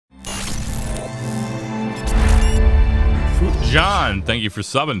John, thank you for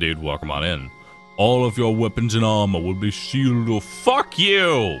subbing, dude. Welcome on in. All of your weapons and armor will be shielded. Fuck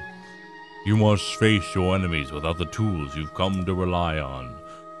you! You must face your enemies without the tools you've come to rely on.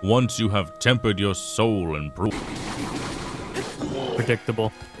 Once you have tempered your soul and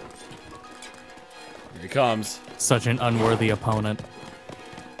predictable. Here he comes. Such an unworthy opponent.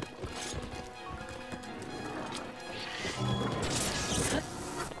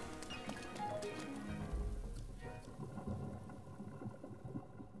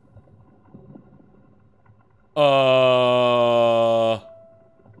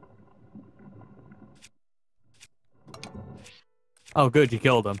 Oh, good, you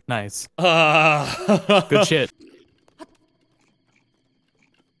killed him. Nice. Good shit.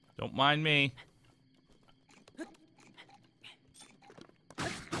 Don't mind me.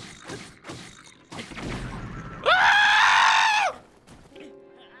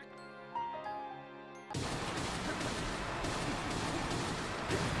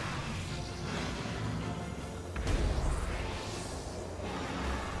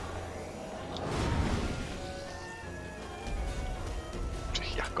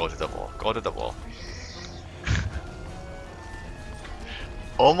 Yeah, go to the wall. Go to the wall.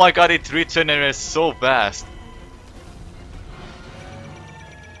 Oh my god, it regenerates so fast.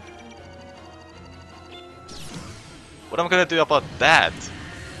 What am I gonna do about that?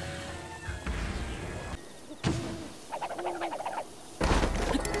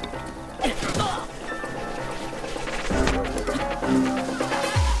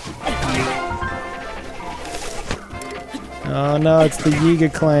 Oh no, it's the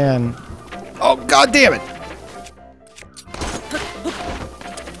Yiga clan. Oh god damn it!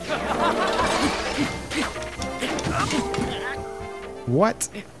 What?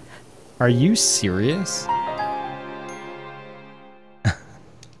 Are you serious?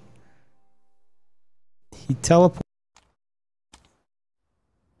 He teleported.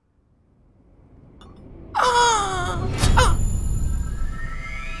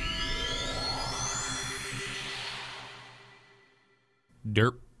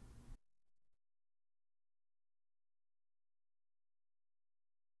 Derp.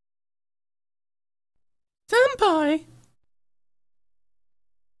 Senpai.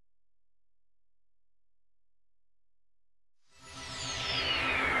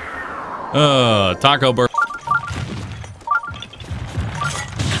 Taco Burger.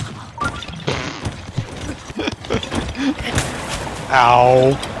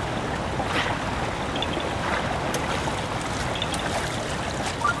 Ow.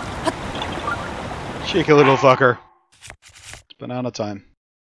 Cheeky little fucker. It's banana time.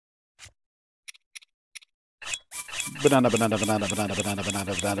 Banana, banana, banana, banana, banana, banana,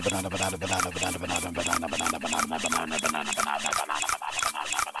 banana, banana, banana, banana, banana, banana, banana, banana, banana, banana, banana, banana, banana.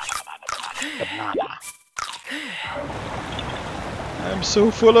 I'm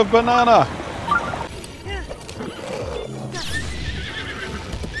so full of banana.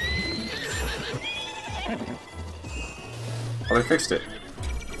 Oh, they fixed it.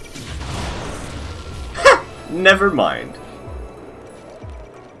 Never mind.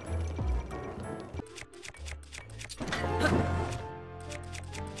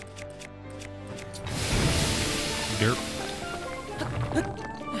 Derp.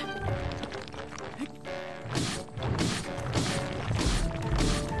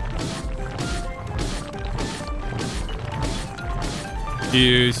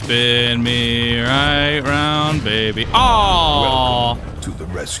 You spin me right round, baby. Oh! Welcome to the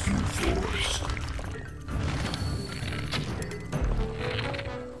rescue force.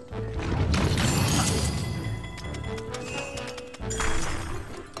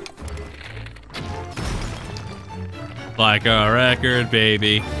 Like a record,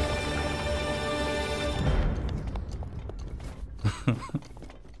 baby.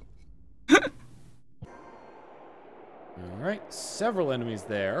 Alright, several enemies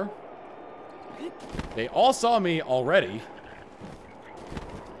there. They all saw me already.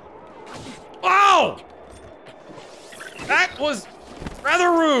 Oh! That was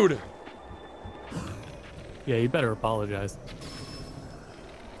rather rude! Yeah, you better apologize.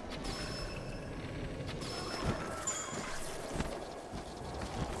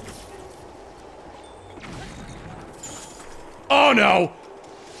 Oh no!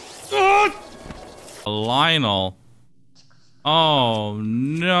 Lynel. Oh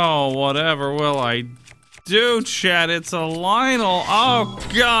no, whatever will I do, chat? It's a Lynel. Oh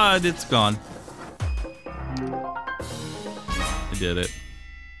god, it's gone. I did it.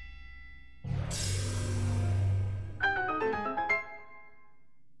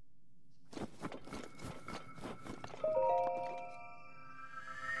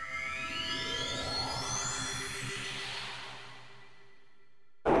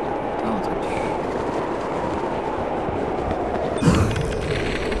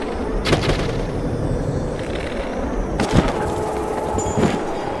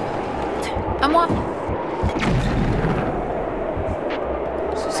 moi.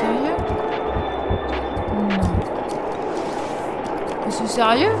 C'est sérieux? Non. Mais c'est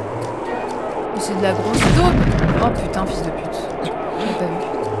sérieux? Mais c'est de la grosse daube. Oh putain, fils de pute. J'ai pas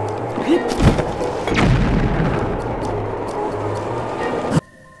vu.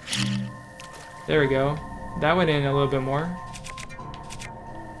 There we go. That went in a little bit more.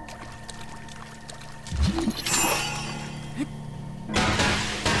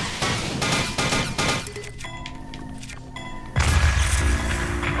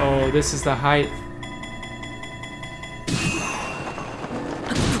 Oh, this is the height.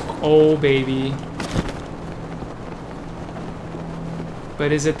 Oh, baby.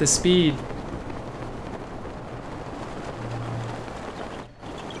 But is it the speed?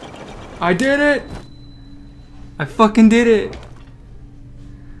 I did it! I fucking did it!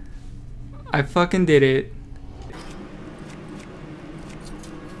 I fucking did it.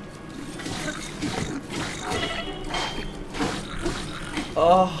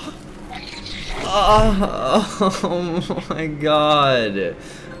 Oh. Oh my god.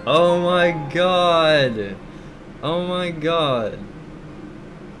 Oh my god. Oh my god.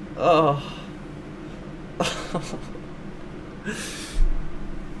 Oh.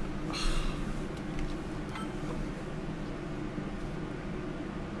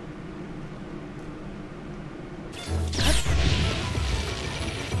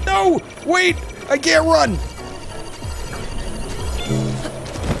 No! Wait! I can't run!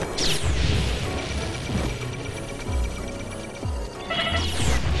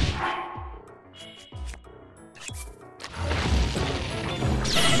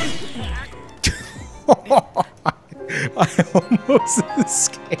 I almost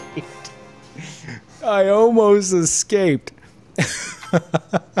escaped. I almost escaped.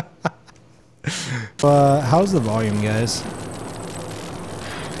 How's the volume, guys?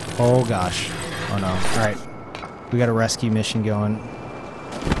 Oh gosh. Oh no. Alright. We got a rescue mission going.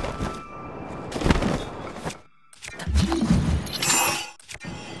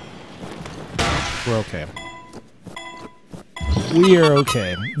 We're okay. We are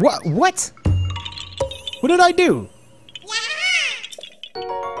okay. What? What? What did I do?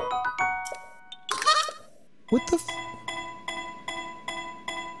 What the f-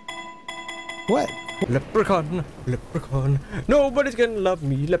 What? Leprechaun, leprechaun, nobody's gonna love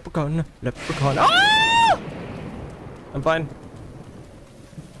me, leprechaun, leprechaun. Ah! I'm fine.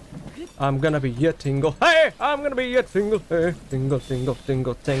 I'm gonna be a tingle. Hey, I'm gonna be a tingle. Hey, tingle, tingle,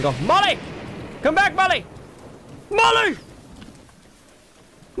 tingle, tingle. Molly! Come back, Molly! Molly!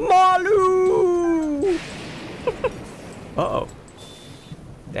 Malu! Uh-oh.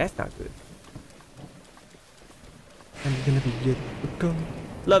 That's not good. I'm gonna be a leprechaun.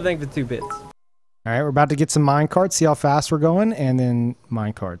 Love, thank for 2 bits. All right, we're about to get some mine carts, see how fast we're going, and then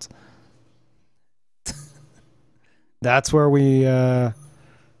mine carts. That's where we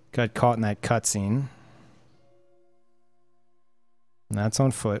got caught in that cutscene. And that's on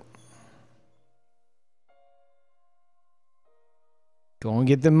foot. Go and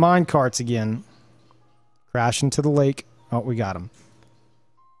get the mine carts again. Crash into the lake. Oh, we got them.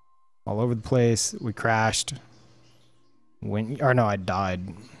 All over the place. We crashed. Went, or no, I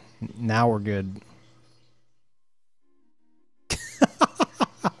died. Now we're good.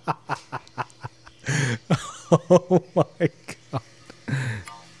 Oh my god.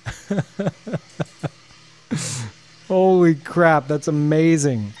 Holy crap, that's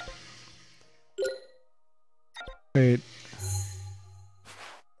amazing. Wait.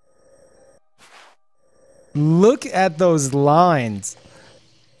 Look at those lines.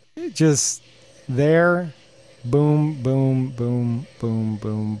 Just there. Boom, boom, boom, boom,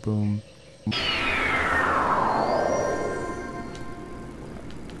 boom, boom.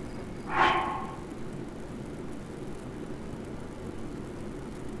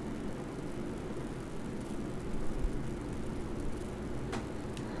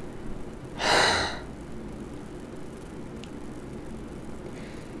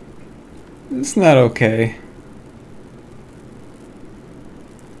 It's not okay.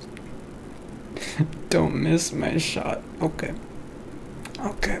 Don't miss my shot. Okay.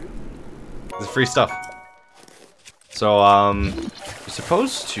 Okay. This is free stuff. So, you're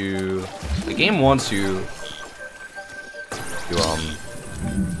supposed to... The game wants you to,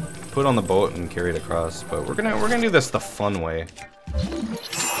 put on the boat and carry it across, but we're gonna do this the fun way.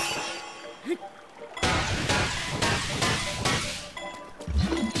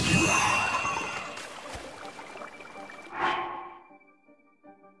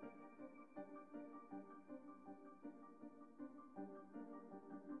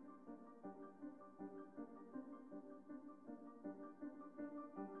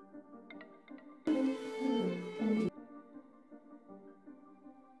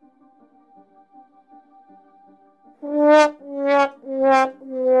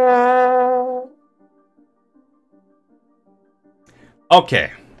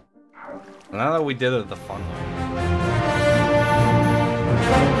 Okay. Now that we did it the fun way.